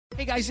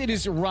Hey guys, it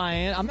is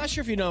Ryan. I'm not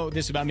sure if you know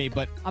this about me,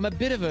 but I'm a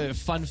bit of a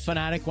fun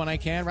fanatic when I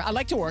can. I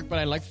like to work, but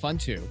I like fun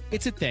too.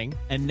 It's a thing.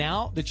 And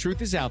now the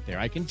truth is out there.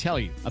 I can tell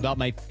you about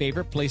my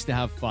favorite place to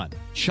have fun.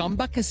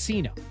 Chumba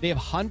Casino. They have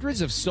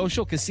hundreds of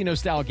social casino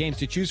style games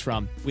to choose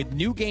from with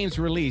new games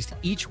released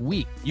each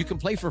week. You can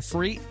play for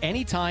free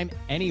anytime,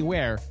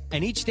 anywhere.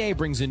 And each day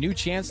brings a new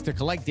chance to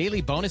collect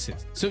daily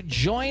bonuses. So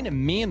join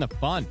me in the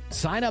fun.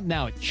 Sign up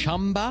now at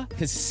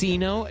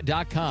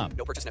ChumbaCasino.com.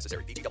 No purchase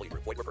necessary. VGW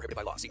Group. Void where prohibited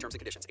by law. See terms and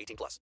conditions.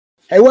 18+.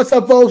 Hey, what's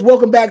up, folks?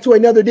 Welcome back to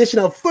another edition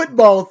of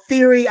Football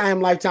Theory. I am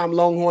lifetime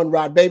Longhorn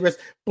Rod Babers.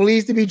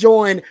 Pleased to be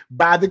joined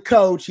by the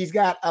coach. He's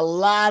got a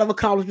lot of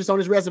accomplishments on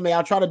his resume.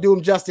 I'll try to do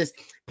him justice.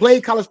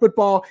 Played college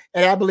football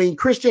at Abilene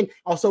Christian.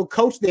 Also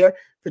coached there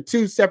for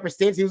 2 separate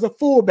stints. He was a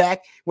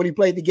fullback when he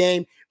played the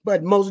game,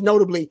 but most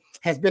notably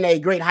has been a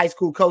great high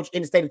school coach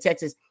in the state of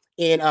Texas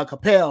in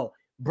Capel,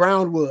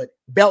 Brownwood,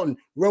 Belton,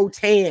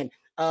 Rotan,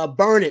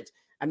 Burnett.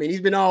 I mean,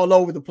 he's been all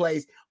over the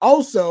place.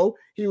 Also,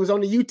 he was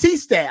on the UT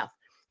staff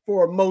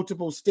for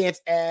multiple stints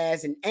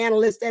as an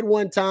analyst at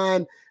one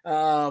time,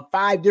 5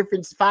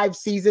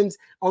 seasons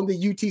on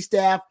the UT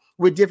staff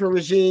with different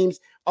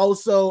regimes.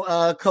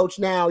 Also, coach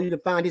now, you can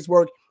find his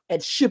work at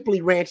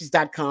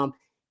ShipleyRanches.com.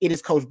 It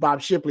is Coach Bob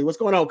Shipley. What's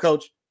going on,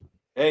 Coach?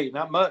 Hey,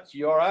 not much.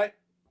 You all right?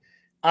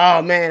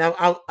 Oh, man,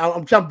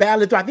 I'm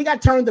battling through. I think I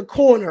turned the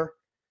corner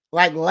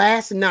like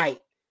last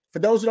night. For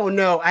those who don't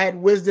know, I had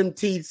wisdom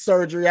teeth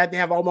surgery. I had to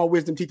have all my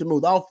wisdom teeth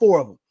removed, all 4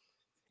 of them.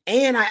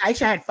 And I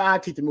actually had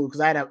 5 teeth removed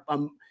because I had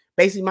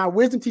basically my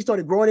wisdom teeth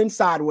started growing in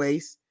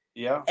sideways.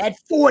 Yeah. At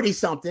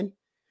 40-something,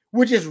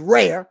 which is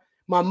rare.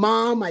 My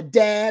mom, my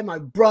dad, my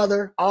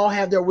brother all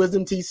have their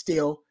wisdom teeth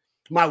still.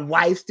 My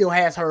wife still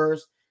has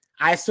hers.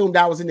 I assumed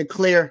I was in the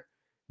clear,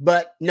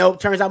 but nope.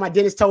 Turns out my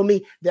dentist told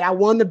me that I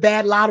won the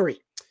bad lottery.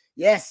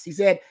 Yes, he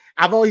said,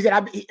 I think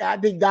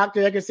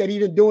Dr. Ecker said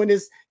he's been doing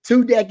this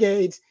 2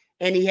 decades,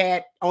 and he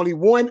had only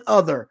one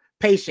other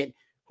patient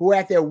who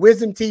had their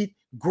wisdom teeth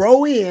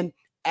grow in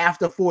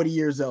after 40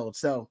 years old.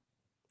 So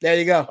there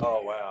you go.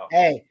 Oh, wow.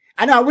 Hey,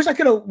 I know. I wish I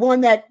could have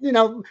won that. You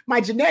know,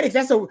 my genetics.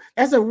 That's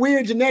a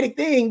weird genetic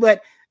thing,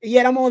 but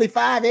yet I'm only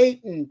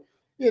 5'8", and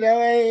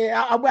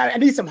I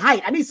need some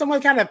height. I need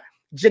some kind of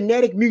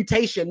genetic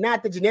mutation,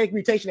 not the genetic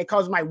mutation that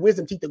causes my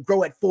wisdom teeth to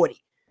grow at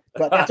 40.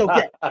 But that's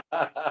okay.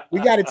 We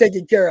got to take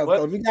it care of,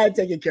 Coach. We got to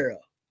take it care of.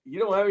 You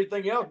don't have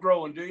anything else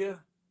growing, do you?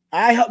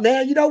 I hope,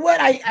 man. You know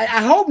what?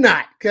 I hope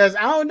not, because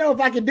I don't know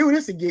if I can do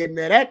this again,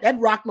 man. That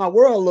rocked my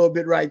world a little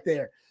bit right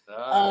there.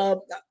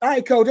 All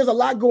right, Coach. There's a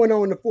lot going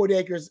on in the 40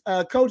 acres.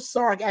 Coach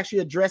Sark actually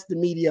addressed the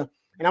media,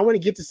 and I want to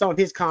get to some of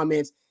his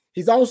comments.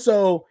 He's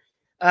also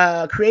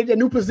created a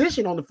new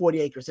position on the 40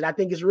 acres, and I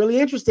think it's really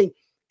interesting.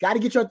 Got to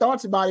get your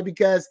thoughts about it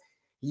because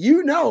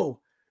you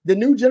know the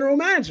new general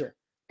manager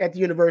at the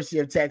University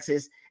of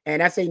Texas,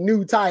 and that's a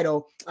new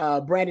title.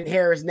 Brandon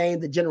Harris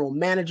named the general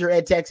manager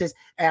at Texas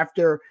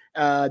after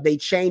they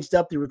changed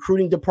up the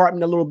recruiting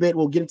department a little bit.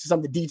 We'll get into some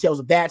of the details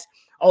of that.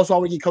 Also, I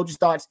want to get Coach's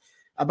thoughts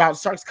about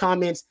Sark's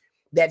comments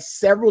that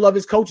several of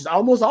his coaches,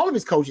 almost all of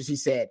his coaches, he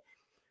said,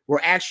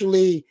 were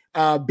actually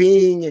trying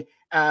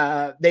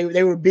to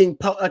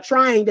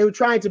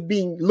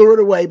be lured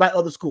away by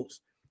other schools.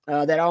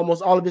 That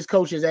almost all of his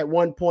coaches at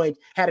one point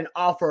had an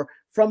offer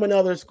from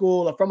another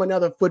school or from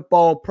another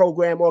football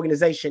program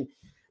organization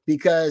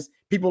because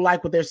people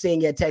like what they're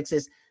seeing at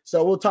Texas.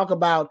 So we'll talk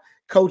about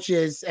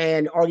coaches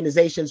and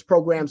organizations,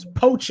 programs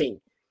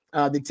poaching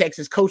the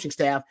Texas coaching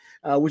staff,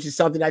 which is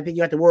something I think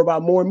you have to worry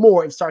about more and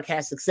more if Sark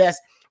has success.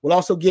 We'll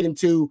also get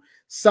into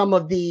some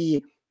of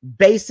the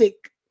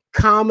basic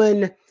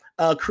common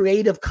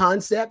creative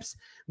concepts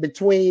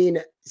between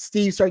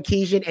Steve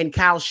Sarkisian and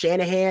Kyle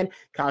Shanahan.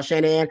 Kyle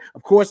Shanahan,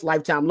 of course,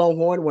 lifetime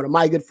Longhorn, one of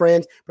my good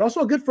friends, but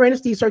also a good friend of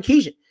Steve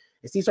Sarkisian.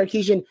 And Steve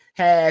Sarkisian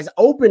has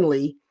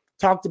openly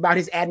talked about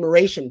his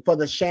admiration for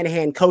the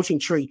Shanahan coaching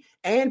tree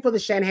and for the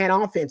Shanahan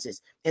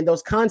offenses and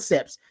those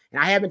concepts.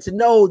 And I happen to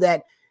know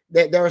that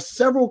there are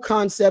several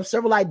concepts,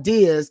 several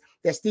ideas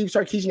that Steve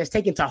Sarkisian has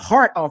taken to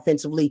heart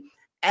offensively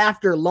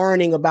after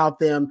learning about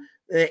them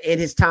in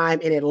his time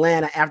in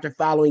Atlanta after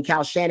following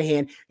Kyle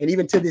Shanahan. And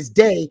even to this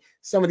day,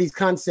 some of these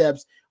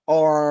concepts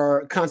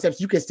are concepts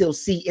you can still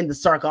see in the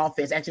Sark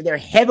offense. Actually, they're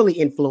heavily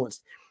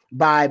influenced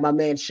by my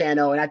man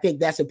Shano, and I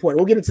think that's important.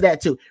 We'll get into that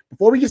too.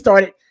 Before we get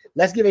started,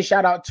 let's give a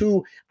shout out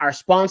to our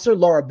sponsor,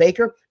 Laura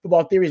Baker.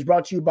 Football Theory is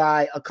brought to you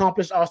by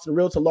accomplished Austin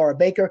realtor Laura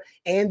Baker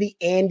and the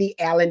Andy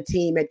Allen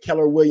team at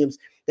Keller Williams.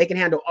 They can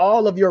handle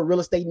all of your real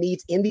estate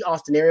needs in the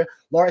Austin area.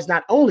 Laura is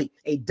not only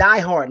a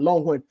diehard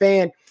Longhorn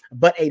fan,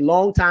 but a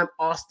longtime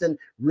Austin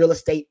real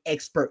estate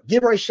expert.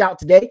 Give her a shout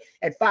today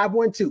at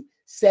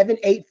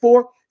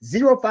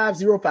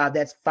 512-784-0505.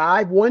 That's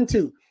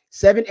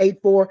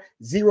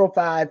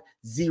 512-784-0505.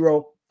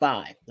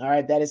 All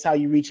right, that is how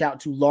you reach out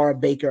to Laura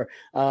Baker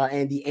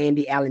and the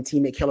Andy Allen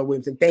team at Keller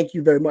Williams. And thank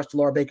you very much to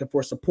Laura Baker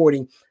for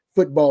supporting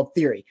Football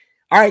Theory.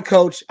 All right,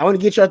 Coach, I want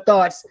to get your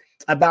thoughts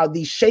about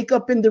the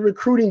shakeup in the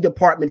recruiting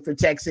department for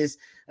Texas.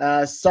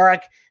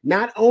 Sark,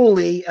 not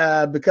only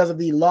because of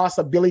the loss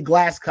of Billy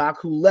Glasscock,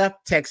 who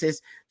left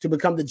Texas to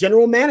become the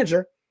general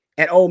manager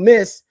at Ole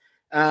Miss,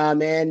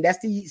 and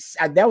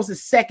that was the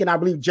second, I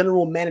believe,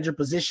 general manager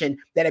position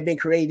that had been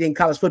created in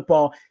college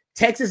football.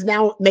 Texas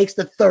now makes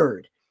the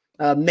third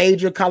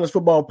major college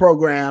football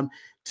program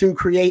to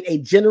create a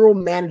general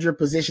manager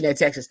position at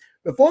Texas.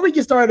 Before we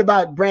get started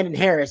about Brandon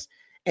Harris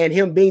and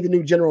him being the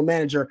new general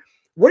manager,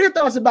 what are your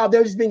thoughts about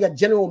there just being a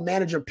general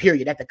manager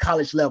period at the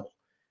college level?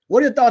 What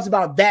are your thoughts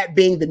about that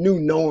being the new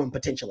norm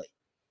potentially?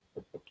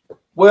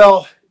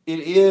 Well, it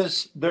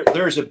is.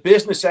 There's a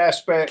business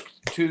aspect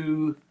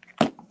to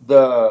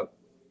the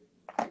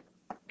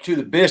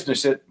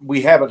business that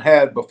we haven't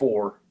had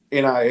before.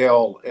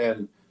 NIL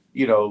and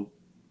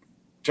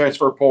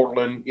transfer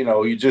portal, and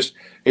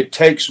it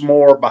takes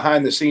more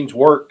behind the scenes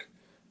work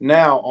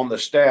now on the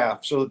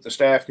staff so that the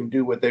staff can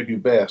do what they do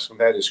best, and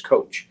that is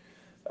coach.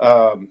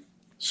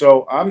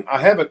 So I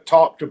haven't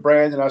talked to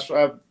Brandon.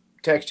 I've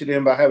texted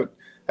him, but I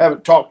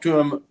haven't talked to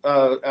him.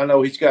 I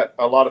know he's got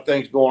a lot of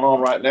things going on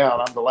right now,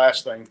 and I'm the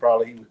last thing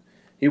probably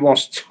he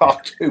wants to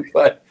talk to.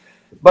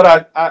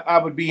 But I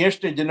would be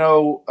interested to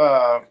know,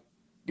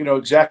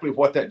 exactly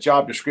what that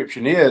job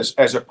description is,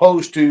 as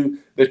opposed to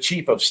the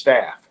chief of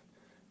staff.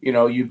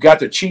 You've got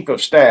the chief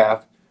of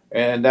staff,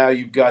 and now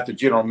you've got the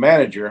general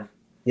manager.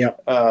 Yeah.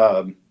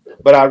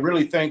 But I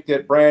really think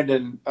that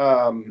Brandon,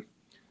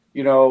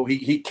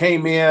 he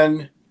came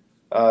in.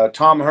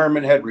 Tom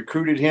Herman had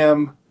recruited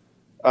him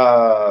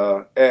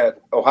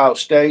at Ohio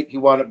State. He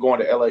wound up going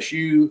to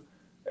LSU,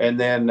 and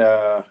then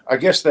I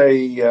guess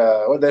they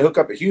hook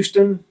up at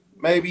Houston,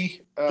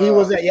 maybe. He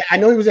was I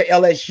know he was at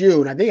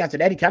LSU, and I think after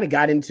that he kind of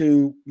got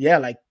into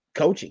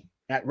coaching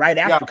right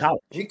after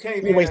college. He came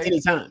He didn't waste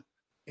any time.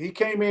 He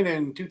came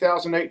in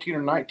 2018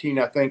 or 19,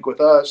 I think,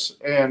 with us.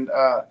 And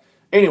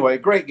anyway,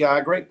 great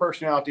guy, great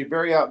personality,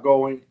 very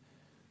outgoing.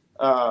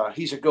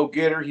 He's a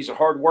go-getter. He's a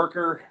hard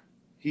worker.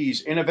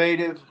 He's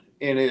innovative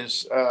in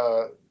his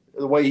the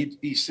way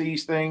he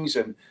sees things.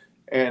 And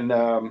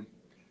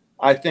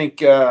I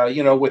think,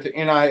 with the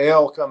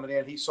NIL coming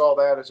in, he saw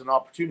that as an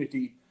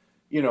opportunity,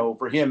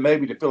 for him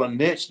maybe to fill a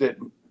niche that,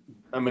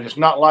 it's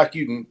not like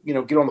you can,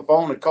 get on the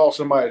phone and call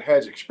somebody that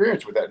has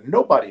experience with that.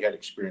 Nobody had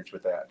experience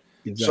with that.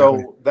 Exactly.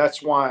 So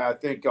that's why I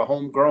think a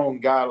homegrown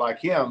guy like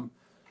him,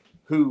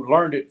 who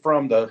learned it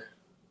from the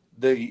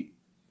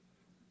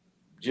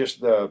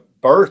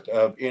birth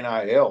of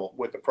NIL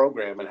with the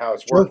program and how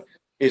it's worked,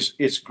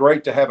 it's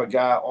great to have a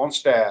guy on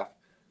staff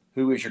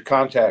who is your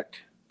contact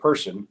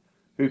person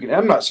who can.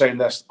 I'm not saying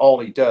that's all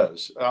he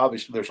does.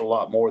 Obviously, there's a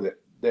lot more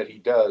that he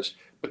does,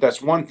 but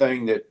that's one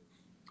thing that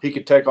he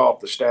could take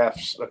off the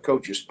staff's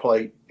coach's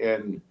plate,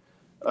 and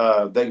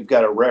they've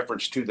got a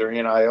reference to their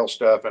NIL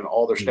stuff and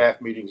all their staff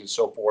meetings and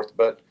so forth.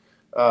 But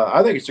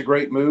I think it's a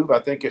great move. I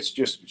think it's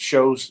just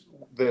shows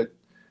that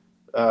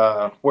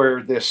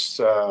where this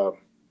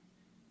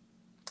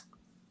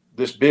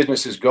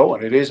business is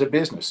going. It is a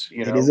business.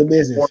 It is a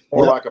business.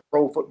 More like a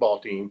pro football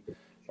team.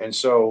 And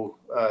so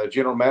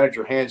general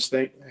manager is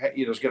going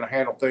to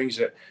handle things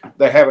that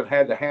they haven't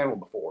had to handle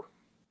before.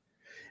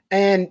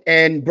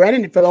 And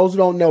Brandon, for those who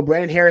don't know,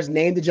 Brandon Harris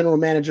named the general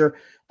manager.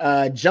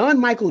 John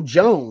Michael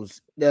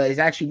Jones is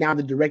actually now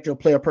the director of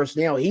player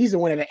personnel. He's the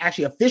one that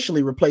actually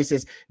officially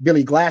replaces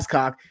Billy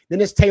Glasscock. Then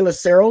there's Taylor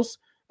Searles,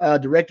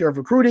 director of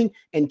recruiting,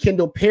 and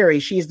Kendall Perry.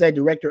 She's the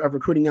director of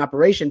recruiting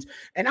operations.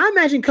 And I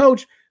imagine,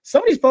 Coach,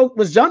 some of these folks,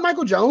 was John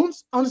Michael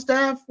Jones on the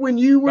staff when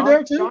you were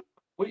there too?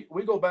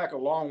 We go back a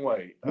long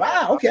way.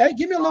 Wow. Okay.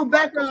 Give me a little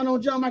background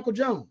on John Michael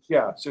Jones.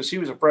 Yeah. Since he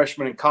was a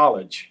freshman in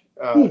college,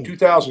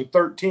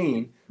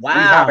 2013.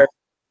 Wow.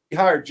 We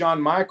hired John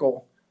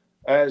Michael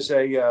as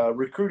a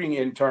recruiting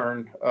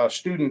intern, a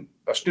student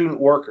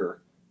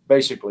worker,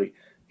 basically.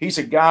 He's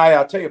a guy.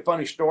 I'll tell you a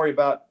funny story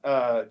about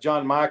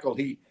John Michael.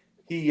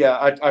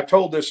 I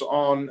told this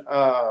on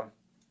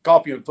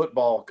Coffee and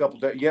Football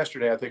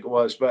yesterday, I think it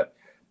was, but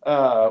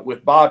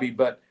with Bobby.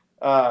 But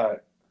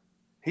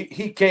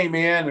he came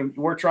in, and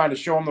we're trying to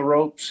show him the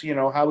ropes,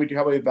 how we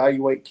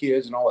evaluate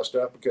kids and all that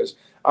stuff. Because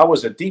I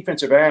was a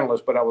defensive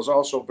analyst, but I was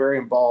also very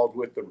involved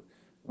with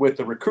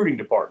the recruiting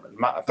department.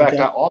 In fact,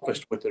 I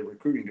officed with the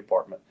recruiting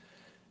department.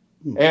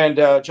 And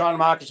John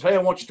Michael said, "Hey,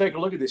 I want you to take a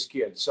look at this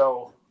kid."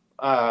 So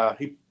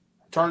he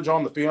turns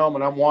on the film,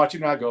 and I'm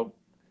watching. And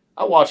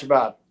I watch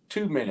about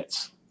 2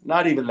 minutes,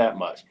 not even that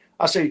much.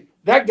 I say,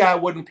 that guy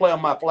wouldn't play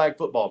on my flag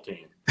football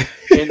team.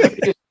 And let me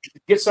just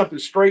get something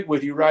straight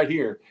with you right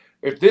here.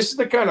 If this is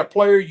the kind of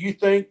player you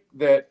think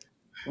that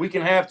we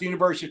can have at the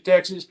University of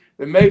Texas,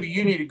 then maybe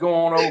you need to go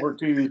on over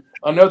to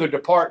another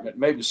department,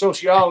 maybe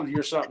sociology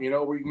or something,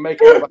 where you can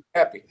make everybody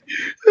happy.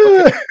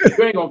 Okay.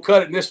 You ain't going to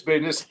cut it in this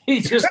business.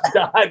 He just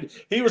died.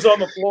 He was on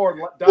the floor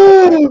and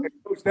died.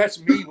 That's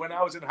me when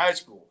I was in high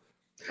school.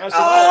 I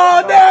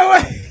said,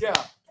 no.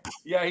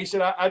 Yeah. He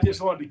said, I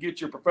just wanted to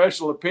get your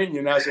professional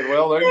opinion. I said,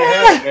 well, there you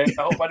have it, man.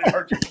 I hope I didn't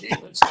hurt your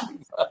feelings too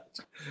much.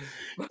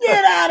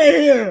 Get out of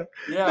here.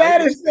 Yeah,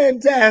 that is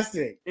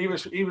fantastic. He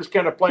was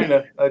kind of playing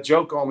a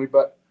joke on me,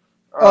 but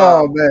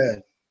oh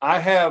man. I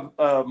have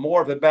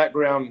more of a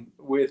background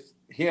with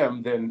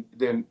him than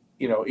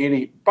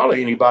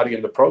probably anybody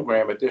in the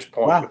program at this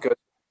point, Wow. because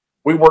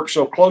we work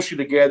so closely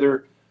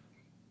together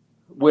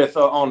with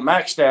on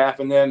Mac's staff,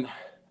 and then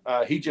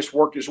he just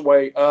worked his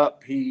way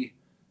up. He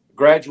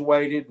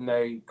graduated, and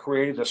they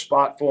created a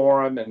spot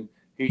for him, and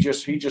he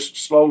just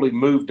slowly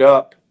moved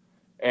up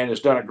and has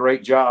done a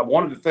great job.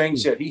 One of the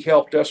things that he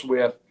helped us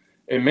with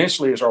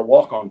immensely is our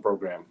walk-on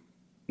program.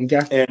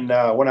 Okay. And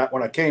when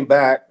I came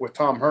back with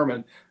Tom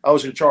Herman, I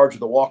was in charge of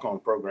the walk-on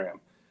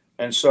program.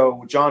 And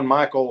so John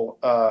Michael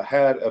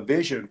had a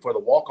vision for the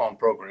walk-on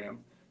program,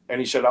 and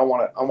he said, I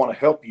want to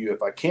help you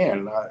if I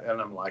can.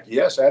 And I'm like,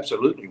 yes,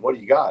 absolutely. What do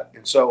you got?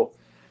 And so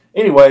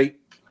anyway,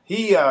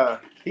 he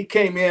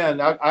came in.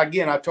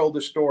 I told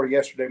this story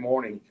yesterday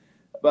morning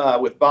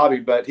with Bobby,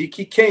 but he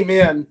came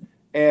in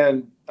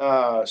and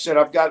said,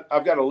 I've got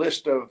a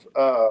list of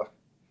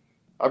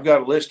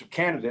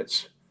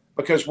candidates,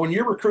 because when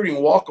you're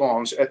recruiting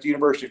walk-ons at the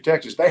University of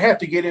Texas, they have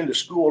to get into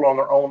school on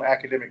their own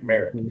academic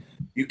merit.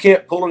 You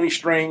can't pull any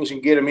strings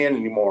and get them in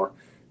anymore.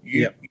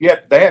 They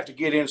have to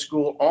get in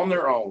school on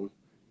their own.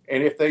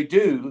 And if they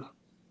do,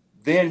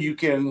 then you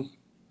can,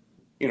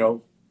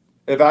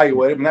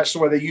 evaluate them. And that's the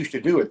way they used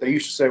to do it. They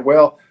used to say,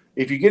 well,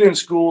 if you get in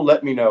school,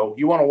 let me know.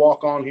 You want to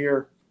walk on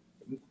here?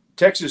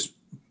 Texas,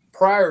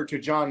 prior to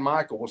John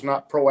Michael, was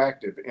not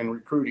proactive in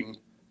recruiting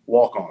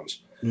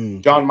walk-ons.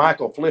 John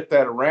Michael flipped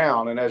that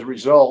around, and as a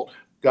result,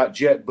 got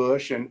Jet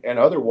Bush and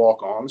other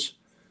walk-ons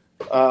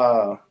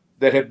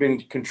that have been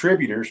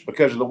contributors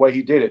because of the way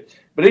he did it.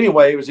 But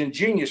anyway, it was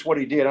ingenious what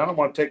he did. I don't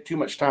want to take too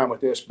much time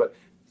with this, but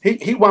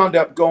he wound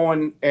up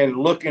going and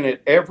looking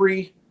at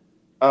every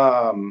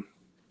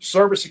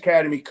service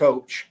academy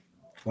coach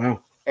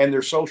Wow. and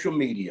their social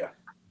media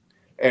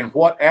and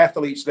what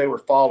athletes they were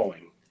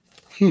following.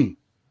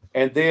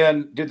 And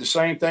then did the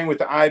same thing with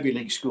the Ivy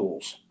League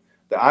schools,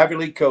 the Ivy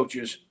League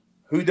coaches,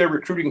 who their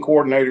recruiting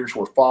coordinators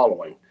were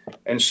following.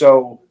 And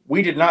so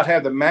we did not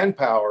have the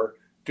manpower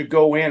to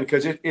go in,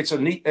 because it's a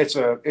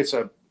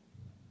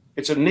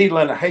needle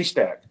in a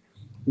haystack.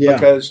 Yeah.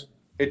 Because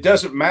it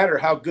doesn't matter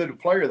how good a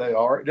player they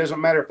are. It doesn't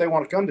matter if they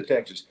want to come to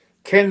Texas.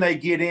 Can they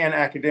get in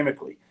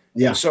academically?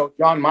 Yeah. And so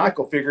John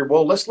Michael figured,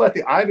 well, let's let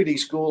the Ivy League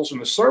schools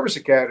and the service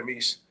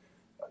academies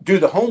do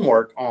the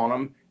homework on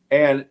them.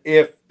 And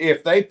if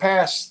they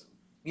pass,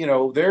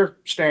 their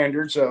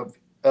standards of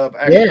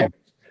academics,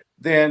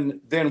 then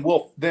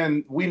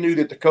we knew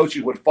that the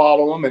coaches would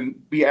follow them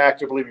and be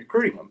actively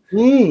recruiting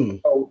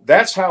them. So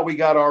that's how we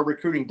got our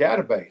recruiting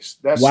database.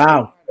 That's the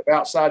kind of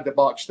outside the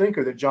box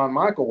thinker that John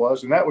Michael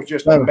was, and that was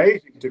just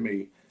amazing to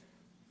me.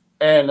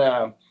 And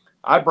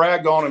I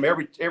bragged on him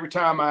every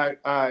time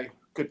I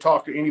could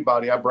talk to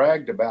anybody. I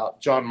bragged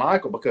about John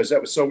Michael because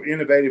that was so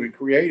innovative and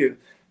creative.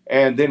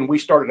 And then we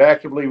started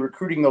actively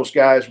recruiting those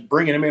guys,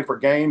 bringing them in for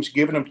games,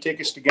 giving them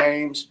tickets to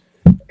games,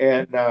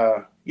 and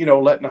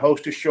letting the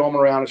hostess show them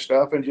around and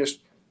stuff, and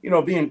just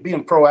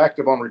being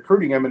proactive on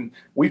recruiting them. And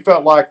we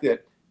felt like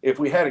that if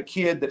we had a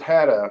kid that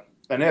had an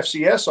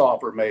FCS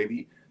offer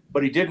maybe,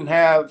 but he didn't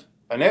have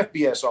an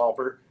FBS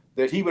offer,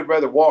 that he would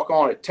rather walk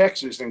on at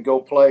Texas than go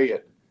play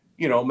at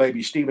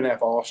maybe Stephen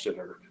F. Austin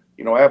or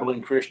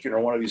Abilene Christian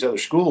or one of these other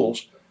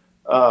schools.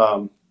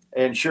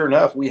 And sure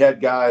enough, we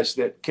had guys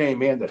that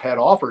came in that had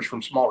offers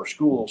from smaller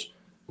schools,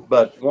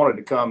 but wanted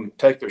to come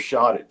take their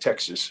shot at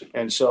Texas.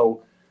 And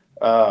so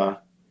I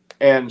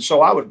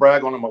would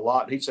brag on him a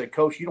lot. He'd say,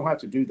 Coach, you don't have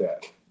to do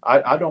that.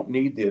 I don't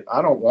need that.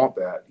 I don't want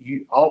that.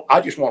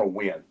 I just want to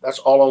win. That's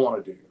all I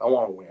want to do. I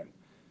want to win.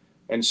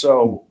 And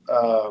so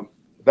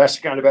that's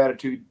the kind of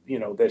attitude,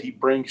 that he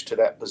brings to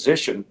that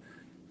position.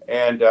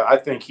 And I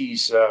think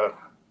he's,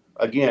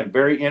 again,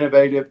 very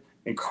innovative,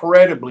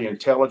 incredibly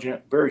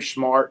intelligent, very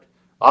smart,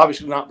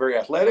 obviously not very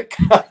athletic.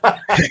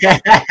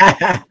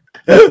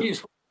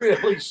 He's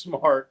really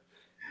smart.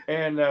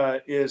 And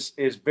is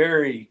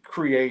very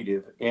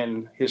creative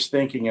in his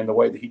thinking and the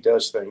way that he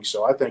does things.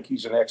 So I think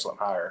he's an excellent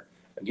hire.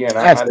 Again,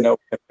 I know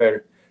him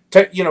better.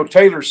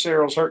 Taylor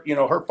Searles,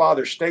 her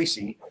father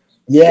Stacy,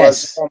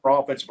 was the former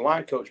offensive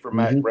line coach for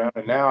Mack Brown,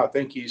 and now I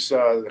think he's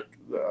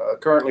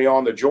currently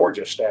on the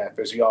Georgia staff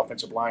as the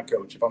offensive line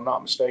coach, if I'm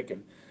not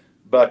mistaken.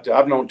 But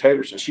I've known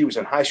Taylor since she was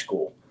in high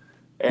school,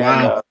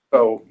 and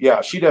so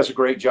she does a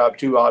great job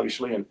too,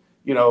 obviously. And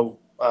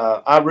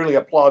I really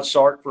applaud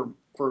Sark for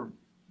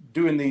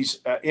doing these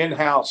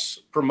in-house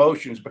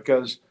promotions,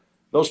 because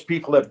those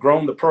people have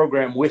grown the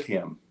program with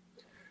him.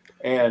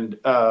 And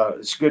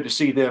it's good to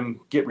see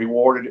them get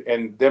rewarded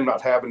and them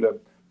not having to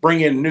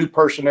bring in new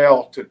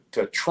personnel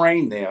to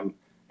train them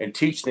and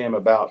teach them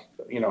about,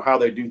 how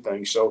they do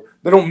things. So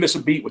they don't miss a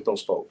beat with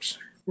those folks.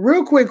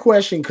 Real quick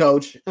question,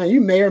 Coach.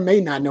 You may or may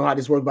not know how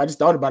this works, but I just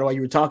thought about it while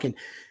you were talking.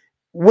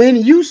 When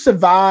you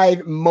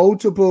survive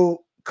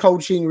multiple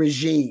coaching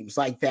regimes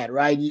like that,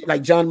 right?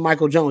 Like John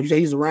Michael Jones, you say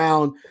he's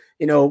around,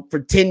 for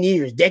 10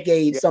 years,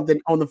 decades,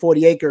 something on the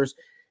 40 acres.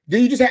 Do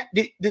you just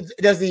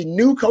does the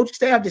new coaching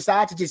staff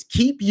decide to just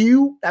keep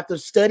you after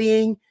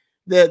studying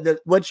the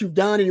what you've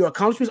done and your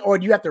accomplishments, or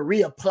do you have to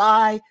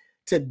reapply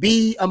to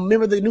be a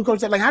member of the new coaching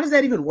staff? Like, how does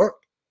that even work?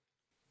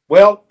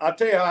 Well, I'll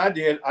tell you how I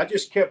did. I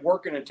just kept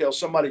working until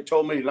somebody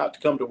told me not to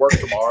come to work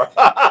tomorrow.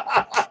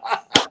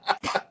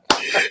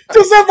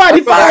 Till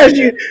somebody fires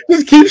you,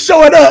 just keep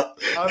showing up.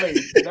 I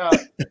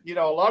mean,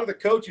 a lot of the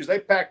coaches, they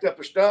packed up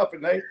their stuff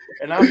and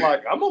I'm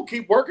like, I'm gonna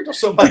keep working till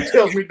somebody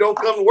tells me don't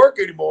come to work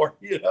anymore.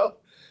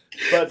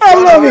 But I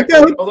love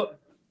Michael, it, Coach.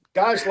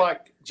 guys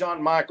like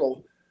John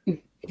Michael,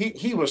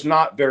 he was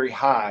not very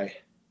high,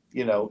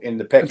 in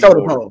the pecking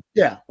order.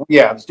 Yeah.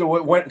 Yeah.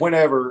 So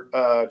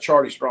whenever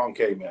Charlie Strong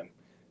came in,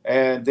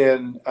 and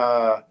then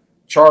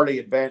Charlie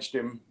advanced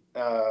him,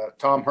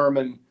 Tom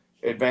Herman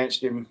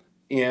advanced him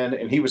in,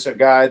 and he was a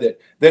guy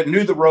that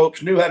knew the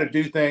ropes, knew how to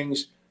do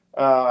things.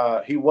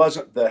 He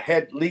wasn't the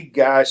head league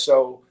guy,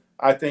 so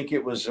I think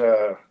it was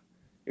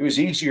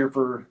easier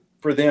for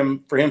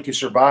him to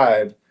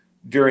survive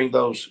during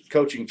those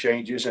coaching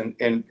changes.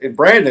 And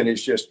Brandon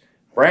he's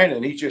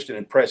just an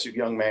impressive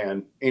young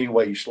man any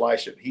way you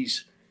slice it. He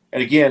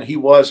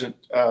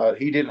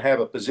didn't have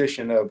a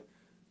position of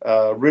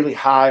really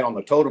high on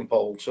the totem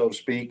pole, so to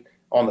speak,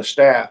 on the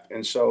staff.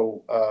 And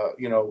so,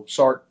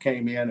 Sark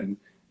came in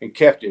and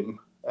kept him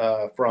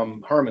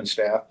from Herman's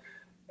staff.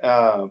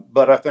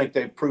 But I think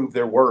they've proved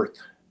their worth.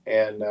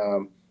 And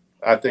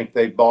I think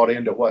they bought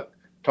into what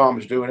Tom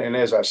is doing. And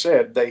as I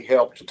said, they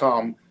helped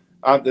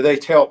they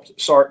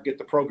helped Sark get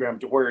the program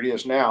to where it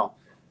is now.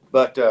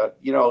 But,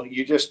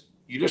 you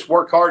just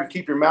work hard and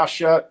keep your mouth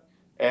shut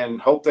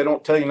and hope they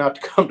don't tell you not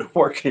to come to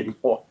work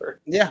anymore.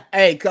 Yeah.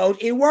 Hey, Coach,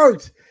 it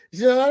worked.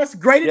 That's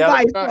great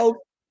advice, That's right. Coach.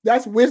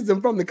 That's wisdom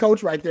from the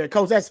coach right there.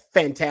 Coach, that's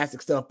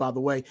fantastic stuff, by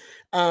the way.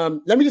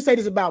 Let me just say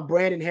this about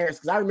Brandon Harris,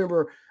 because I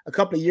remember a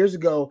couple of years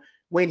ago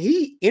when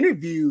he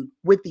interviewed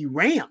with the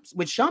Rams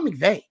with Sean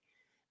McVay.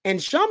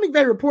 And Sean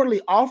McVay reportedly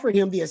offered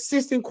him the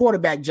assistant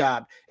quarterback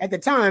job. At the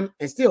time,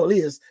 and still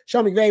is,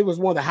 Sean McVay was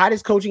one of the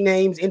hottest coaching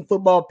names in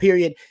football,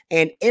 period.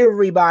 And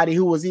everybody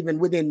who was even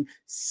within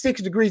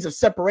 6 degrees of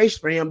separation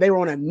for him, they were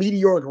on a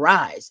meteoric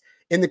rise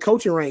in the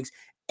coaching ranks.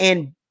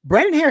 And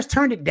Brandon Harris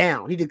turned it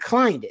down. He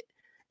declined it.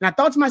 And I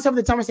thought to myself at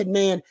the time, I said,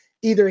 man,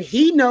 either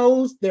he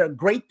knows there are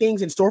great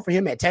things in store for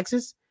him at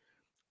Texas,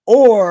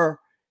 or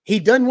he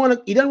doesn't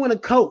want to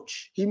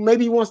coach. He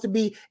maybe wants to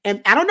be,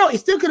 and I don't know, it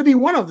still could be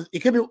one of them. It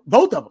could be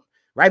both of them,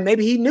 right?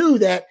 Maybe he knew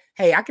that,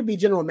 hey, I could be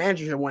general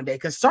manager here one day.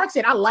 Because Sark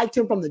said, I liked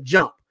him from the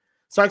jump.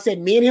 Sark said,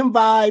 me and him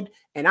vibed,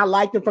 and I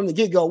liked him from the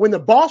get-go. When the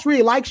boss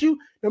really likes you,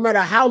 no matter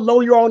how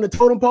low you are on the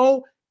totem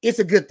pole, it's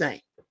a good thing.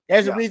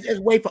 There's a reason, there's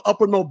a way for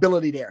upward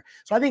mobility there.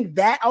 So I think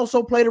that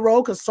also played a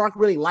role because Sark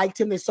really liked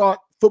him. They saw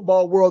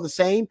football world the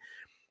same.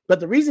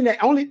 But the reason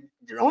that only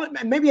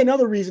maybe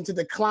another reason to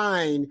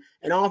decline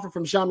an offer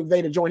from Sean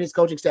McVay to join his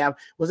coaching staff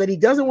was that he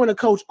doesn't want to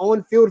coach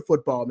on-field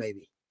football.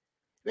 Maybe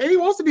he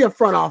wants to be a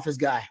front office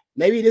guy.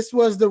 Maybe this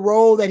was the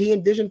role that he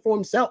envisioned for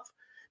himself.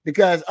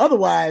 Because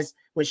otherwise,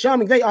 when Sean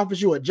McVay offers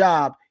you a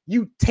job,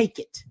 you take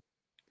it.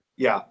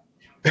 Yeah,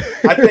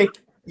 I think.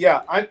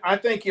 Yeah, I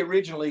think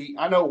originally,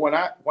 I know when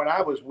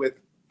I was with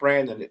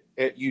Brandon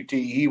at UT,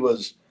 he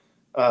was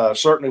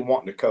certainly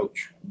wanting to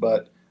coach,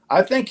 but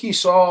I think he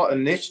saw a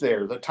niche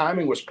there. The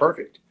timing was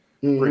perfect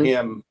for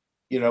him,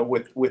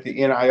 with the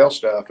NIL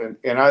stuff,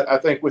 and I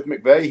think with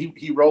McVay,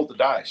 he rolled the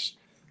dice.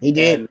 He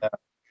did. And,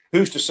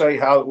 who's to say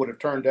how it would have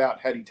turned out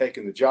had he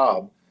taken the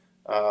job,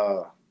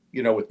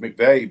 with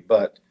McVay?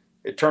 But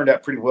it turned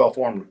out pretty well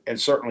for him, and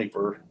certainly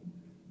for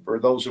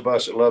those of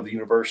us that love the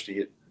university,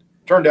 it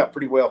turned out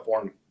pretty well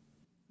for him.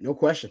 No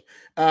question.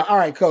 All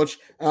right, Coach.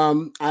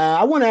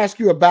 I want to ask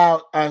you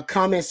about a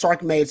comment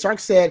Sark made. Sark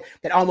said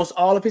that almost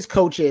all of his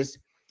coaches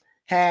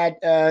had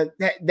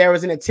that there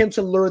was an attempt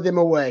to lure them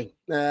away.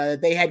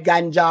 They had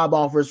gotten job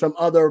offers from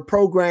other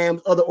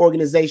programs, other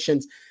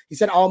organizations. He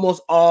said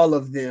almost all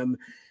of them.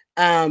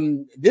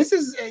 This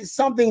is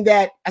something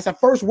that's a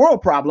first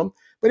world problem,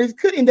 but it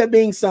could end up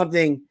being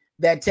something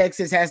that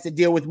Texas has to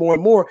deal with more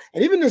and more.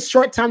 And even the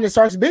short time that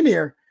Sark's been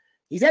here,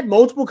 he's had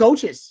multiple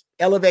coaches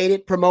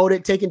elevated,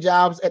 promoted, taking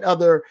jobs at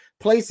other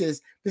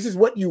places. This is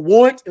what you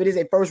want. It is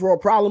a first world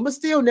problem, but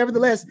still,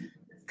 nevertheless,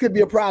 could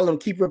be a problem.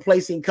 Keep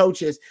replacing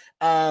coaches.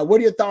 What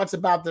are your thoughts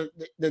about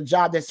the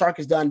job that Sark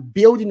has done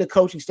building the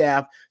coaching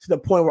staff to the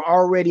point where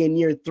already in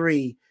year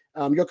 3,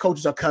 your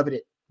coaches are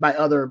coveted by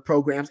other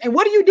programs? And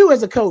what do you do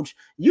as a coach?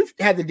 You've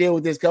had to deal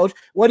with this, Coach.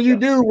 What do you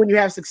do when you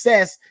have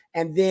success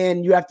and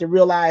then you have to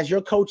realize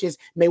your coaches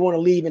may want to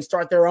leave and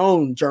start their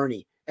own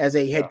journey as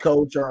a head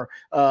coach or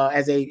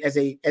as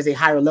a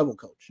higher level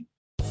coach?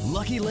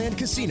 Lucky Land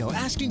Casino,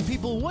 asking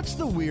people, what's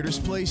the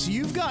weirdest place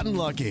you've gotten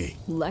lucky?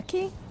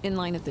 Lucky? In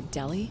line at the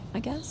deli, I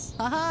guess?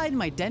 Aha, in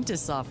my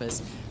dentist's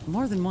office.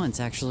 More than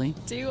once, actually.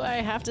 Do I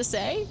have to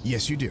say?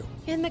 Yes, you do.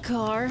 In the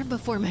car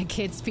before my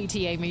kids'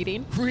 PTA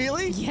meeting.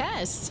 Really?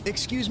 Yes.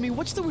 Excuse me,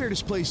 what's the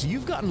weirdest place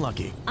you've gotten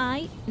lucky?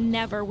 I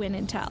never win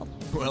and tell.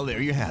 Well,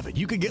 there you have it.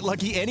 You can get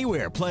lucky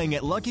anywhere, playing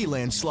at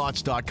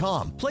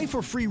LuckyLandSlots.com. Play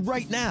for free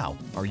right now.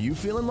 Are you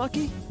feeling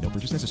lucky? No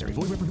purchase necessary.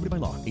 Void where prohibited by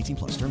law.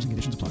 18+. Terms and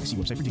conditions apply. See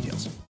website for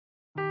details.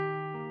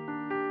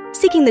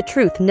 Seeking the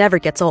truth never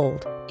gets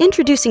old.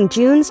 Introducing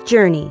June's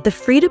Journey, the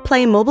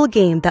free-to-play mobile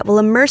game that will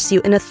immerse you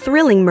in a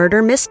thrilling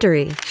murder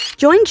mystery.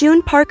 Join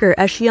June Parker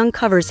as she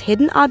uncovers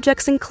hidden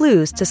objects and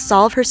clues to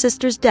solve her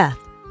sister's death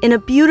in a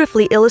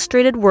beautifully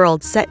illustrated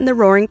world set in the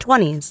Roaring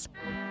 '20s.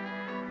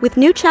 With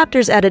new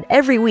chapters added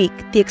every week,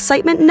 the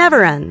excitement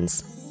never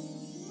ends.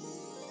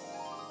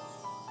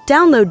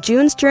 Download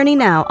June's Journey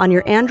now on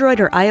your Android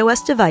or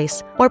iOS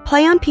device or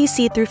play on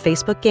PC through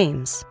Facebook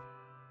Games.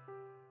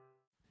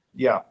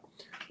 Yeah.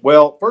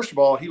 Well, first of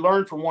all, he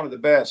learned from one of the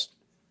best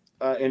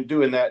in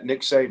doing that, Nick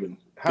Saban.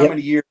 How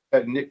many years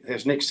has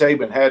Nick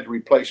Saban had to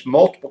replace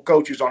multiple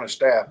coaches on his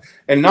staff?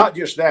 And not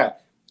just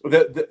that,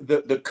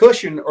 the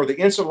cushion or the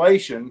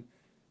insulation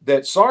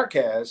that Sark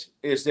has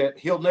is that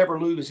he'll never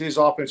lose his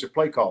offensive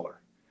play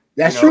caller.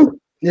 That's true.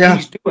 Yeah.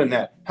 He's doing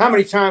that. How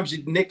many times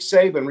did Nick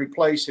Saban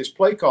replace his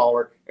play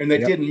caller and they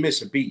didn't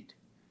miss a beat?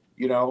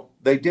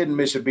 They didn't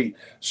miss a beat.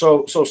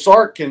 So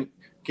Sark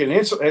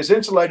has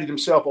insulated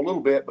himself a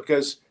little bit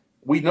because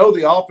we know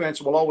the offense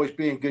will always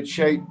be in good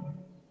shape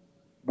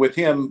with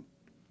him,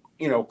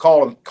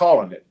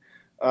 calling it.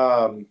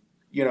 When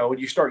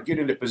you start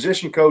getting to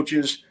position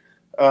coaches,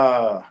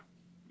 once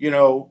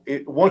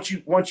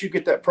you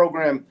get that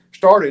program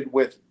started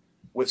with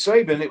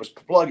Saban, it was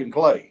plug and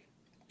play,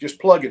 just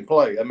plug and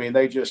play. I mean,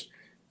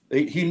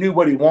 he knew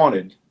what he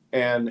wanted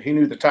and he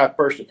knew the type of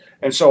person.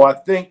 And so I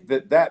think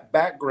that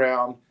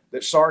background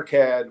that Sark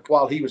had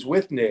while he was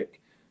with Nick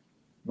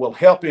will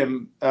help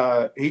him.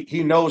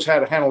 He knows how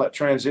to handle that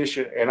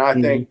transition. And I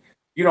think,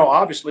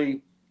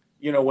 obviously,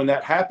 when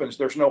that happens,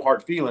 there's no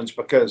hard feelings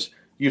because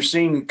you've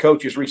seen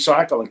coaches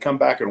recycle and come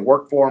back and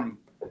work for them,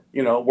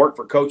 work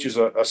for coaches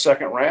a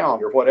second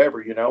round or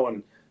whatever,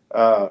 and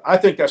I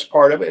think that's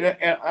part of it.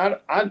 And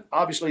I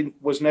obviously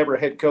was never a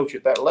head coach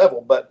at that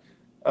level, but,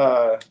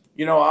 I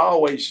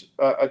always,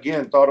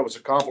 again, thought it was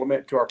a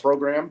compliment to our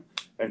program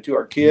and to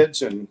our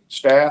kids and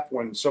staff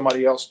when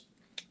somebody else,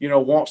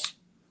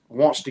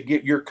 wants to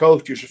get your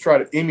coaches to try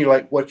to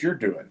emulate what you're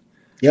doing.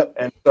 Yep.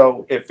 And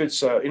so if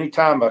it's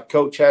anytime a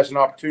coach has an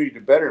opportunity to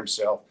better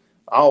himself,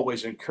 I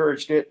always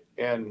encouraged it.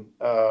 And,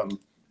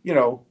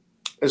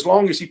 as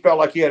long as he felt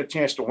like he had a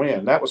chance to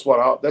win,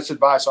 that's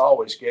advice I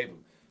always gave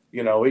him.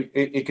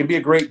 It can be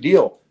a great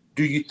deal.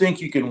 Do you think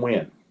you can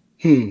win?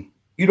 You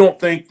don't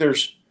think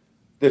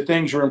the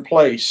things are in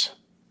place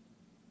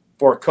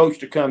for a coach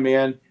to come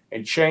in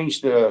and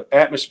change the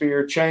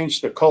atmosphere,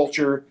 change the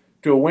culture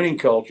to a winning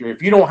culture.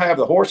 If you don't have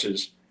the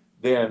horses,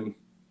 then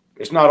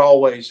it's not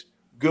always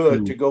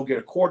good to go get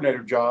a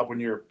coordinator job when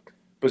you're a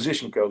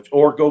position coach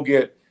or go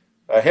get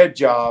a head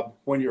job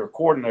when you're a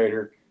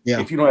coordinator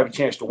if you don't have a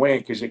chance to win,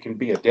 because it can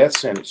be a death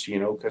sentence,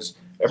 because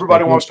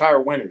everybody wants to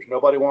hire winners.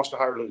 Nobody wants to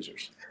hire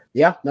losers.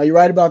 Yeah, no, you're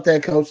right about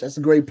that, Coach. That's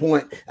a great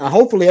point.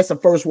 Hopefully that's a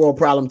first world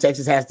problem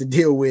Texas has to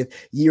deal with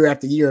year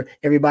after year.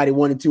 Everybody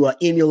wanted to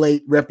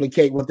emulate,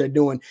 replicate what they're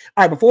doing.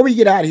 All right, before we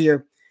get out of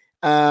here,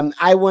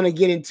 I want to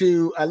get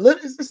into a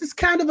little. This is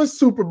kind of a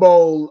Super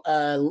Bowl.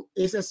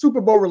 It's a Super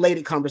Bowl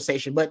related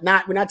conversation, but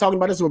we're not talking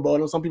about the Super Bowl. I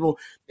know some people,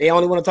 they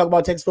only want to talk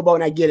about Texas football,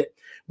 and I get it.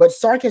 But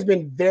Sark has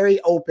been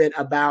very open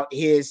about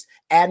his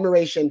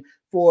admiration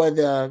for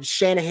the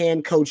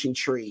Shanahan coaching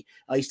tree.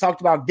 He's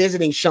talked about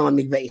visiting Sean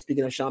McVay.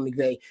 Speaking of Sean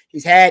McVay,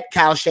 he's had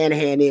Kyle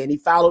Shanahan in. He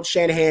followed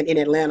Shanahan in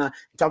Atlanta.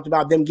 He talked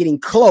about them getting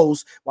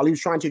close while he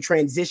was trying to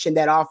transition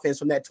that offense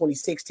from that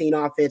 2016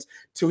 offense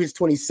to his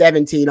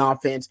 2017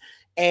 offense.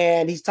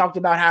 And he's talked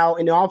about how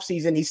in the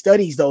offseason he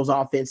studies those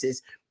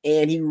offenses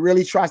and he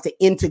really tries to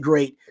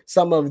integrate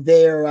some of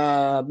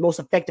their most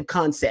effective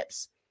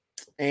concepts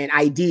and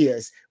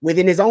ideas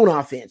within his own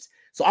offense.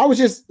 So I was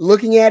just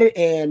looking at it,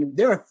 and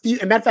there are a few.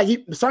 As a matter of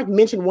fact, Sark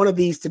mentioned one of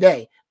these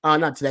today.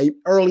 Not today,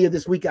 earlier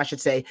this week, I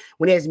should say,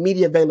 when he has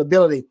media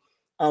availability.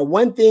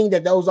 One thing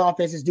that those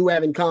offenses do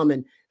have in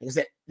common is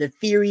that the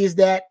theory is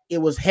that it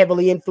was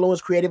heavily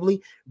influenced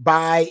creatively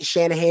by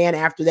Shanahan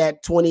after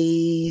that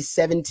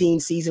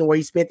 2017 season where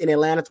he spent in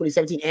Atlanta,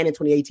 2017 and in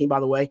 2018, by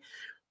the way.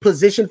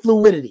 Position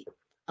fluidity.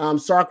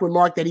 Sark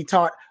remarked that he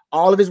taught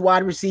all of his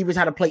wide receivers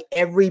how to play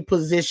every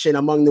position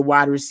among the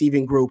wide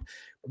receiving group.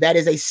 That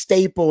is a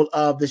staple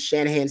of the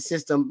Shanahan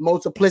system.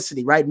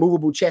 Multiplicity, right?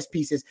 Movable chess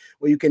pieces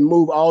where you can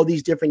move all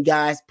these different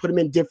guys, put them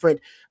in different,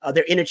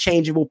 they're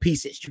interchangeable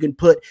pieces. You can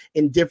put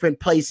in different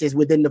places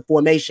within the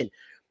formation.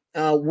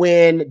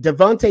 When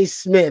Devontae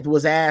Smith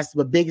was asked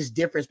the biggest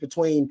difference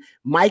between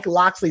Mike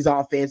Loxley's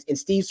offense and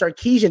Steve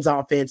Sarkisian's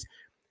offense,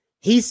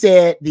 he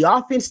said the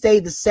offense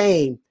stayed the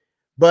same,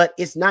 but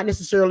it's not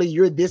necessarily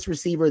you're this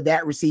receiver,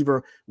 that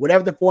receiver,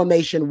 whatever the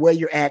formation, where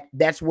you're at,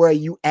 that's where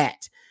you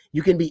at.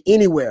 You can be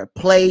anywhere,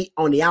 play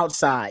on the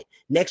outside.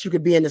 Next, you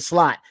could be in the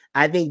slot.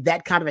 I think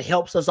that kind of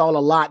helps us all a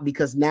lot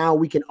because now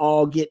we can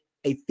all get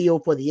a feel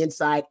for the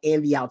inside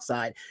and the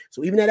outside.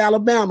 So even at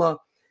Alabama,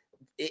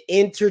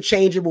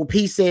 interchangeable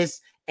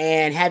pieces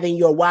and having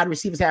your wide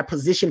receivers have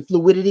position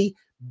fluidity,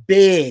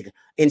 big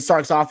in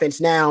Sark's offense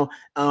now.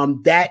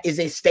 That is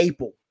a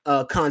staple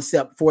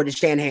concept for the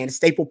Shanahan,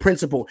 staple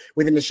principle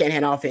within the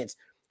Shanahan offense.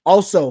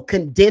 Also,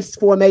 condensed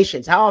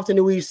formations. How often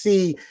do we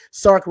see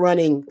Sark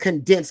running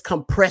condensed,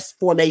 compressed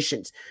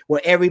formations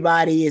where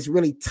everybody is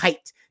really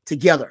tight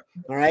together?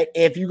 All right.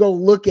 If you go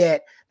look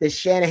at the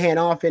Shanahan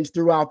offense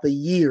throughout the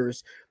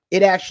years,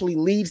 it actually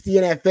leads the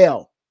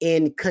NFL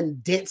in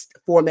condensed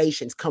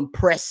formations,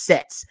 compressed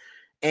sets.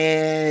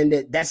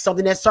 And that's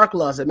something that Sark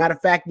loves. As a matter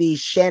of fact, the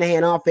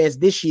Shanahan offense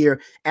this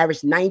year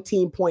averaged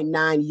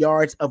 19.9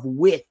 yards of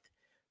width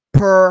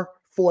per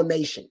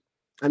formation.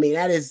 I mean,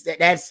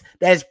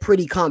 that's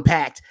pretty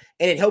compact,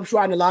 and it helps you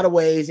out in a lot of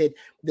ways.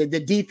 The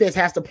defense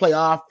has to play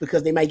off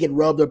because they might get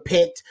rubbed or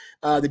picked.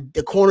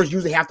 The corners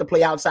usually have to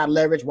play outside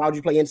leverage. Why would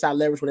you play inside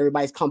leverage when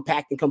everybody's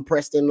compact and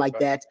compressed in like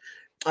that?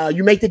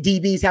 You make the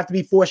DBs have to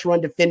be force run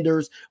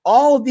defenders.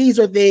 All of these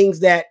are things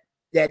that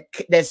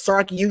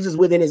Sark uses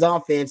within his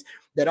offense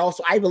that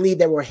also I believe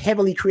that were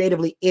heavily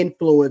creatively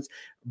influenced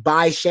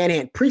by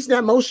Shanahan.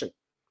 Pre-snap motion.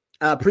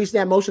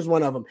 Pre-snap motion is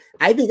one of them.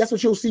 I think that's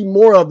what you'll see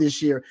more of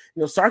this year.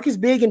 Sark is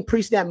big in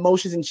pre-snap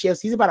motions and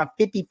shifts. He's about a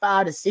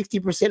 55 to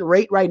 60%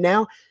 rate right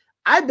now.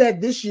 I bet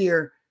this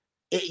year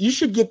you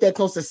should get that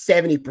close to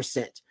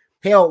 70%.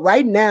 Hell,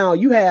 right now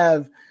you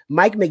have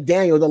Mike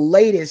McDaniel, the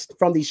latest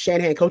from the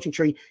Shanahan coaching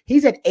tree.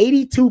 He's at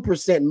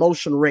 82%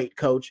 motion rate,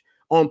 coach,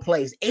 on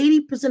plays.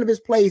 80% of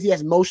his plays, he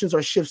has motions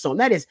or shifts on.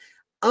 That is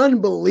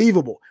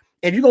unbelievable.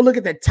 If you go look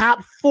at the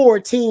top 4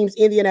 teams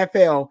in the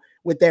NFL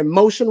with their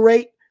motion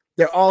rate,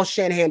 they're all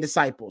Shanahan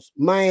disciples.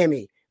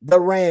 Miami, the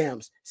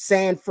Rams,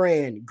 San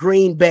Fran,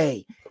 Green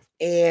Bay.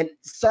 And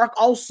Sark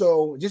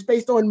also, just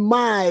based on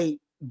my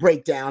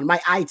breakdown,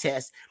 my eye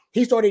test,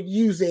 he started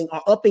using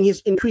or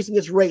increasing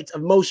his rates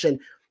of motion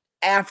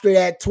after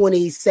that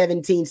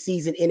 2017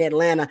 season in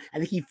Atlanta. I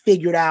think he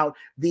figured out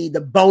the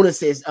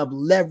bonuses of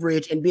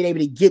leverage and being able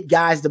to get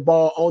guys the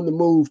ball on the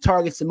move,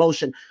 targets to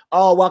motion,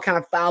 all while kind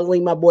of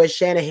following my boy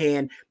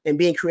Shanahan and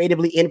being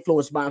creatively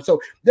influenced by him.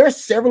 So there are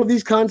several of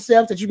these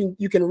concepts that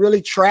you can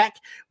really track,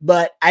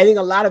 but I think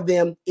a lot of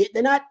them,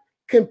 they're not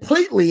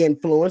completely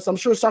influenced. I'm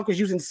sure Sark was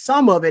using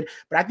some of it,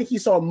 but I think he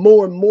saw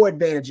more and more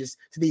advantages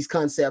to these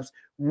concepts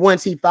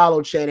once he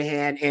followed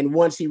Shanahan and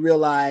once he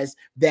realized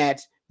that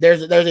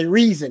there's a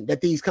reason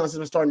that these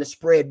concepts are starting to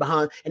spread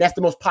behind, and that's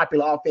the most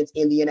popular offense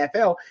in the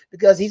NFL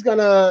because he's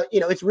gonna,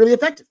 it's really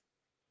effective.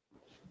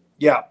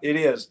 Yeah, it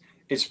is.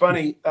 It's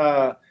funny,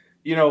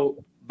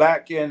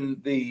 back in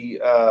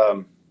the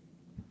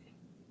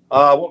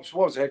what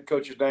was the head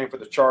coach's name for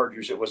the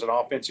Chargers? It was an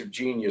offensive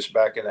genius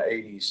back in the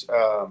 80s.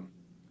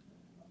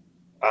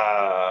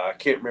 I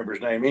can't remember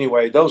his name.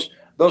 Anyway, those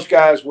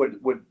guys would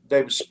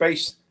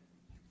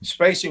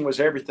spacing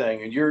was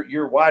everything, and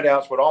your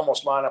wideouts would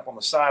almost line up on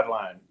the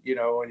sideline,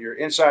 and your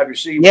inside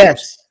receiver.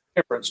 Yes.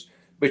 Difference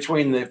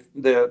between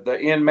the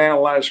end man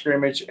line of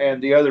scrimmage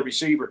and the other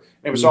receiver.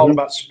 And it was all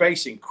about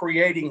spacing,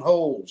 creating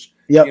holes,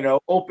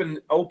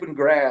 open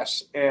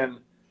grass, and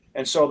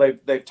so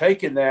they've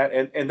taken that,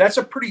 and that's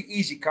a pretty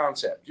easy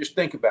concept. Just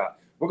think about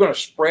it. We're going to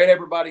spread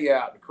everybody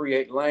out and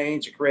create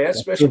lanes and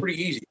that's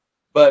pretty easy,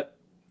 but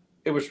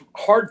it was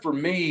hard for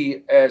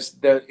me as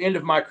the end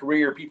of my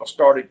career. People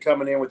started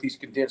coming in with these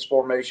condensed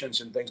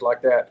formations and things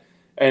like that.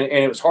 And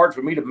it was hard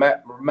for me to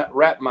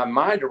wrap my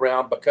mind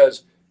around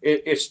because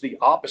it's the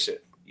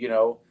opposite,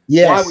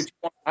 Yes. Why would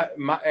you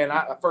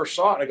I first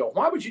saw it and I go,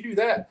 why would you do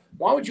that?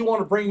 Why would you want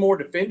to bring more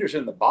defenders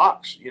in the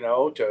box,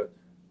 to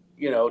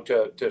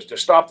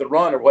stop the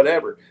run or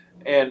whatever?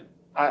 And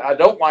I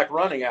don't like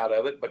running out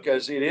of it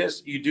because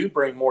you do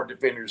bring more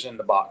defenders in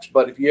the box.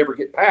 But if you ever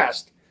get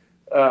past,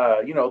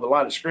 the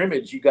line of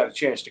scrimmage, you got a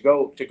chance to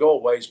go a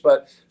ways.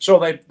 But so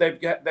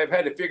they've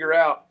had to figure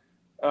out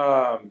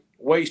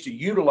ways to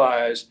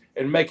utilize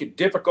and make it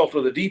difficult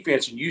for the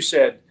defense. And you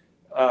said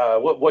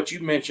what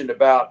you mentioned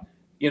about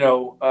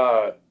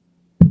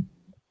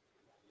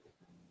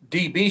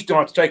DBs don't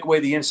have to take away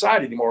the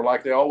inside anymore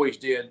like they always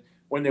did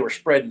when they were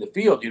spreading the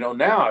field.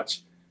 Now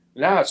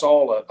it's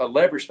all a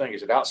leverage thing.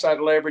 Is it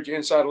outside leverage,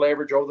 inside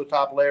leverage, over the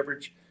top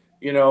leverage?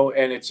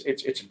 And it's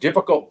a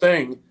difficult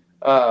thing.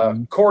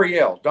 Don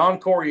Coryell.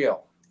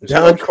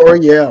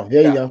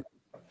 There you go.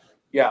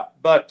 Yeah,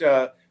 but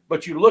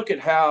you look at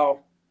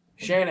how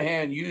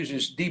Shanahan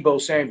uses Deebo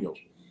Samuel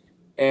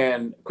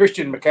and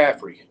Christian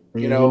McCaffrey,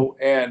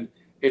 and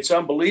it's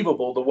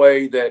unbelievable the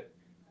way that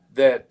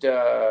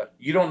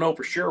you don't know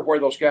for sure where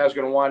those guys are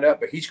going to wind up,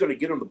 but he's going to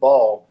get them the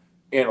ball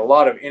in a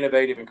lot of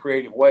innovative and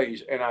creative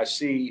ways. And I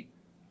see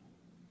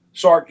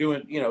Sark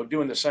doing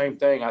the same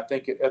thing. I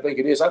think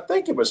it is. I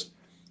think it was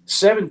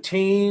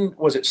 17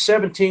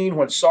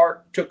 when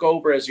Sark took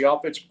over as the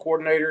offensive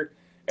coordinator,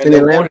 and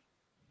the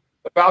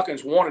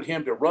Falcons wanted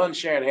him to run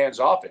Shanahan's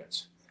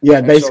offense. Yeah,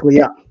 and basically,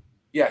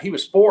 he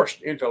was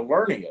forced into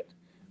learning it,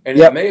 and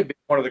it may have been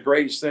one of the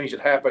greatest things that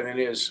happened in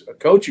his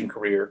coaching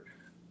career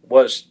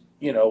was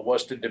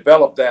to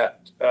develop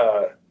that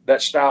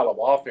style of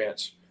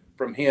offense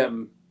from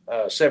him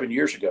 7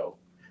 years ago.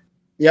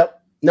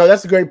 Yep. No,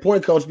 that's a great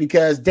point, Coach,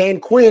 because Dan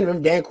Quinn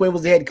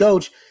was the head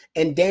coach,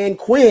 and Dan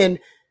Quinn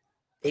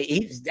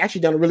He's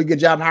actually done a really good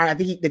job hiring. I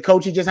think the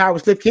coach he just hired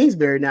was Cliff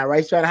Kingsbury now,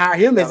 right? He's trying to hire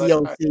him as the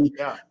OC. Right.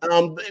 Yeah.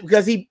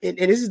 Because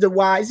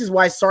this is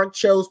why Sark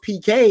chose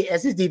PK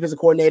as his defensive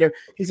coordinator.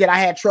 He said, I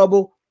had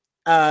trouble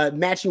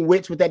matching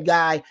wits with that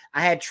guy.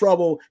 I had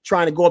trouble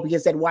trying to go up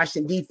against that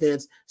Washington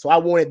defense. So I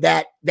wanted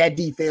that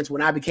defense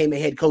when I became a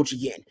head coach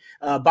again.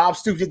 Bob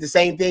Stoops did the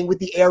same thing with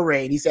the air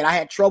raid. He said, I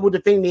had trouble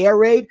defending the air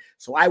raid.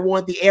 So I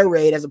want the air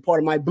raid as a part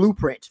of my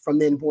blueprint from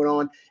then point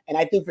on. And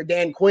I think for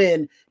Dan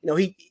Quinn,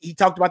 he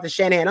talked about the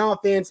Shanahan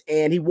offense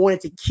and he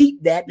wanted to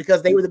keep that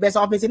because they were the best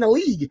offense in the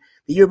league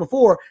the year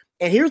before.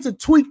 And here's the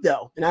tweak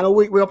though. And I know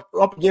we're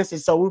up against it.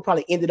 So we'll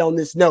probably end it on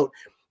this note.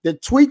 The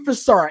tweak for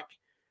Sark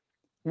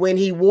when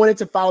he wanted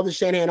to follow the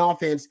Shanahan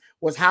offense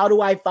was, how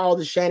do I follow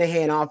the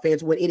Shanahan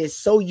offense when it is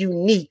so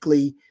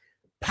uniquely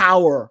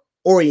power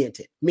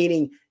oriented?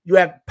 Meaning you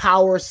have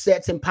power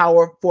sets and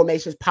power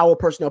formations, power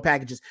personnel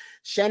packages.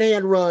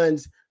 Shanahan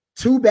runs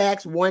 2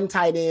 backs, 1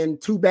 tight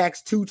end, 2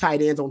 backs, 2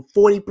 tight ends on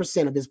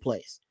 40% of his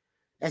plays.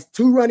 That's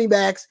 2 running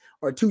backs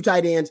or 2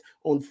 tight ends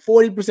on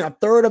 40%. A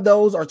third of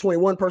those are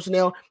 21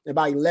 personnel. And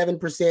about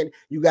 11%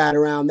 you got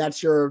around,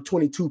 that's your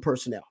 22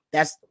 personnel.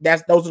 Those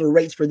are the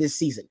rates for this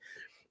season.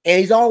 And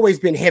he's always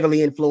been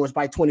heavily influenced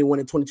by 21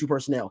 and 22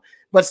 personnel.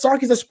 But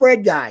Sark is a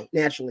spread guy,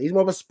 naturally. He's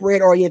more of a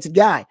spread-oriented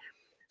guy.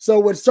 So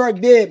what Sark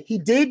did, he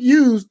did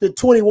use the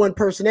 21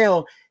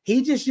 personnel.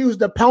 He just used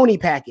the pony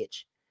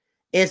package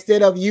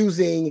instead of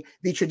using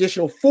the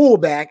traditional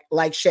fullback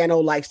like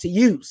Shano likes to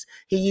use.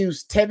 He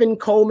used Tevin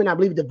Coleman, I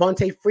believe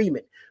Devontae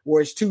Freeman,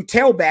 were his 2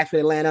 tailbacks with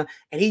Atlanta.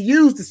 And he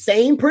used the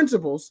same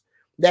principles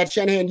that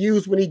Shanahan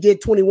used when he did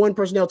 21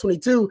 personnel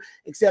 22,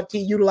 except he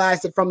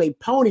utilized it from a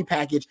pony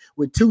package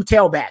with 2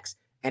 tailbacks.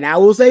 And I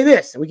will say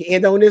this, and we can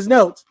end on this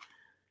note.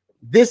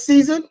 This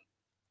season,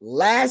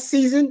 last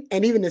season,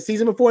 and even the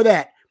season before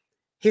that,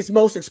 his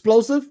most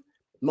explosive,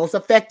 most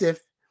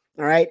effective,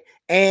 all right,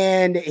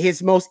 and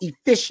his most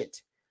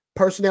efficient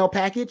personnel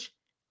package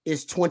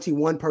is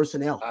 21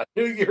 personnel. I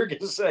knew you were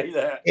going to say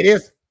that. It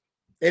is.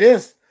 It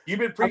is. You've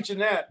been preaching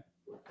that.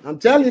 I'm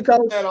telling you,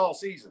 Coach. That all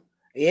season.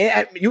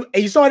 Yeah,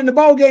 you saw it in the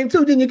bowl game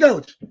too, didn't you,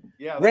 Coach?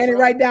 Yeah, ran it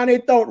right down their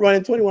throat,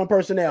 running 21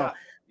 personnel.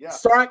 Yeah.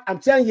 Sark, I'm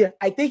telling you,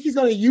 I think he's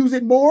going to use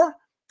it more,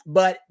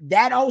 but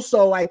that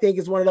also, I think,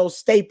 is one of those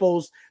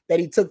staples that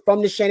he took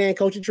from the Shanahan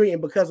coaching tree.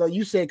 And because, like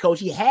you said, Coach,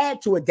 he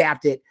had to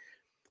adapt it.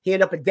 He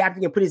ended up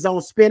adapting and put his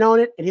own spin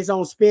on it, and his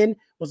own spin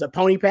was a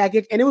pony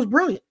package, and it was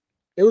brilliant.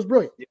 It was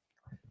brilliant.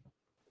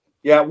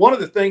 Yeah, one of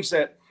the things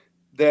that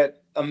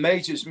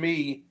amazes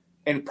me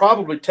and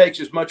probably takes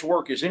as much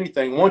work as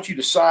anything, once you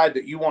decide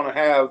that you want to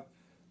have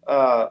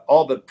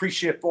all the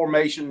pre-shift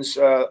formations,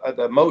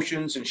 the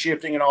motions and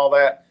shifting and all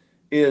that,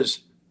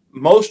 is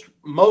most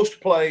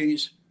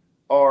plays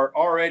are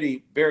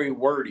already very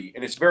wordy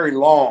and it's very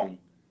long.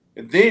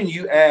 And then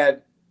you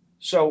add,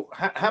 so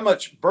how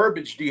much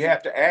verbiage do you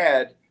have to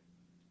add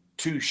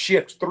to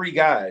shift 3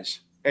 guys?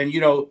 And,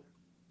 you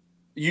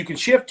can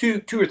shift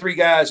two or 3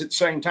 guys at the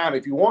same time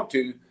if you want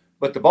to,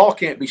 but the ball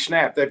can't be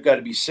snapped. They've got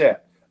to be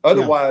set.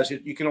 Otherwise,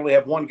 you can only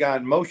have one guy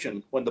in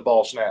motion when the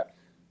ball snapped.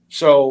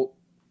 So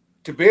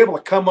to be able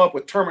to come up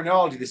with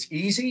terminology that's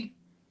easy,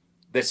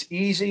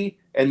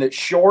 and that's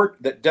short,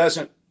 that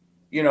doesn't,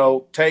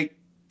 take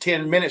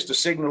 10 minutes to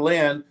signal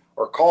in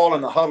or call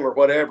in the huddle or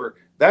whatever,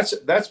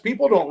 that's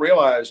people don't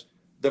realize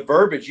the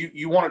verbiage.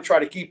 You want to try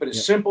to keep it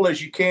as simple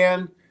as you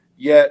can,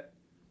 yet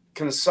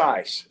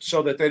concise,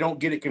 so that they don't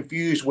get it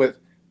confused with,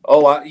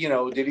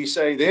 did he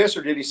say this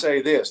or did he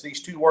say this?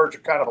 These 2 words are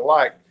kind of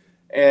alike.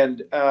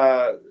 And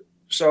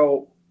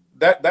so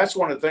that's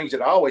one of the things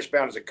that I always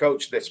found as a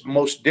coach that's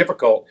most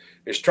difficult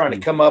is trying to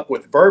come up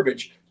with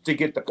verbiage to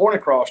get the point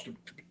across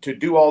to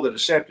do all the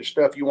deceptive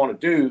stuff you want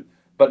to do,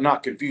 but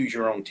not confuse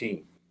your own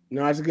team.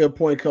 No, that's a good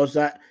point, Coach.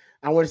 I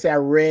want to say I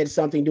read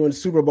something doing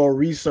Super Bowl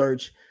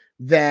research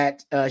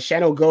that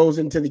Shano goes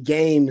into the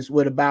games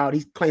with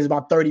he claims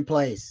about 30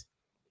 plays.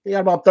 He got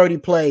about 30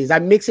 plays. I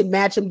mix and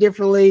match them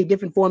differently,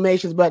 different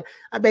formations, but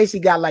I basically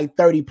got like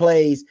 30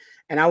 plays.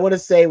 And I want to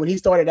say when he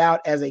started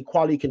out as a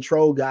quality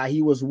control guy,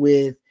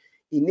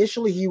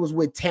 initially he was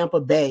with Tampa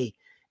Bay,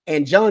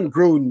 and John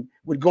Gruden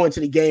would go into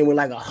the game with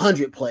like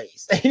 100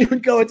 plays.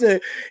 He'd go into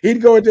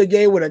a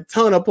game with a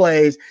ton of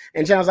plays.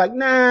 And John was like,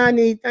 nah, I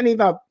need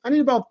about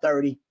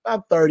 30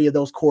 of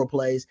those core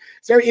plays.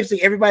 It's very interesting.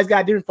 Everybody's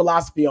got a different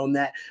philosophy on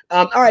that.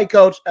 All right,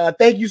 Coach.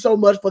 Thank you so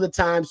much for the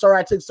time. Sorry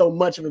I took so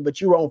much of it,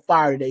 but you were on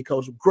fire today,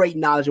 Coach. Great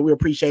knowledge, and we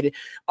appreciate it.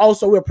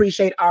 Also, we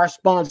appreciate our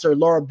sponsor,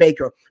 Laura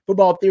Baker.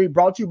 Football Theory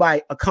brought to you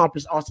by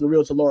accomplished Austin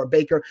realtor Laura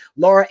Baker.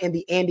 Laura and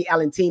the Andy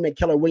Allen team at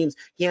Keller Williams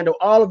handle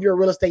all of your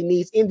real estate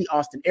needs in the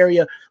Austin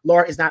area.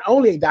 Laura is not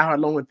only a diehard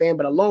Longhorn fan,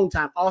 but a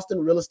longtime Austin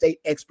real estate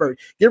expert.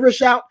 Give her a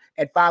shout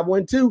at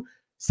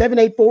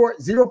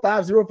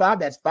 512-784-0505.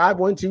 That's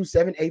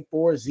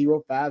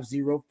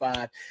 512-784-0505.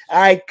 All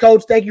right,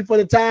 Coach, thank you for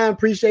the time.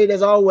 Appreciate it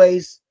as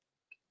always.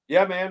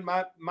 Yeah, man,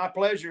 my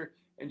pleasure.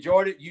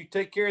 Enjoyed it. You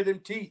take care of them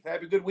teeth.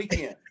 Have a good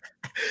weekend.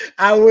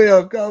 I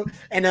will, Coach.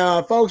 And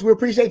folks, we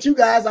appreciate you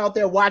guys out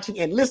there watching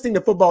and listening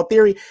to Football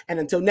Theory. And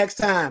until next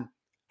time,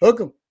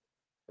 hook 'em.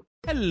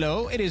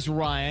 Hello, it is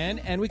Ryan,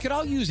 and we could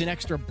all use an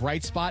extra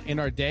bright spot in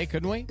our day,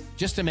 couldn't we?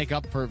 Just to make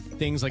up for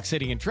things like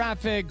sitting in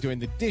traffic, doing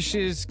the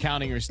dishes,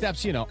 counting your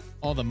steps, you know,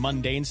 all the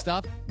mundane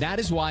stuff. That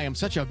is why I'm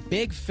such a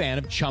big fan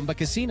of Chumba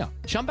Casino.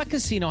 Chumba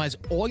Casino has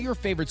all your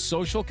favorite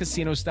social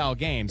casino-style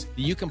games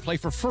that you can play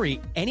for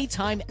free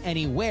anytime,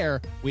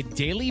 anywhere with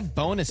daily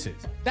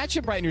bonuses. That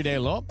should brighten your day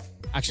a little.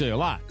 Actually, a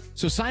lot.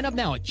 So sign up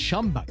now at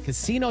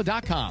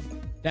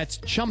ChumbaCasino.com. That's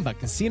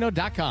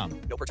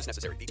ChumbaCasino.com. No purchase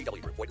necessary.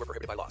 VGW Group. Void where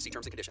prohibited by law. See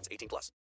terms and conditions. 18+.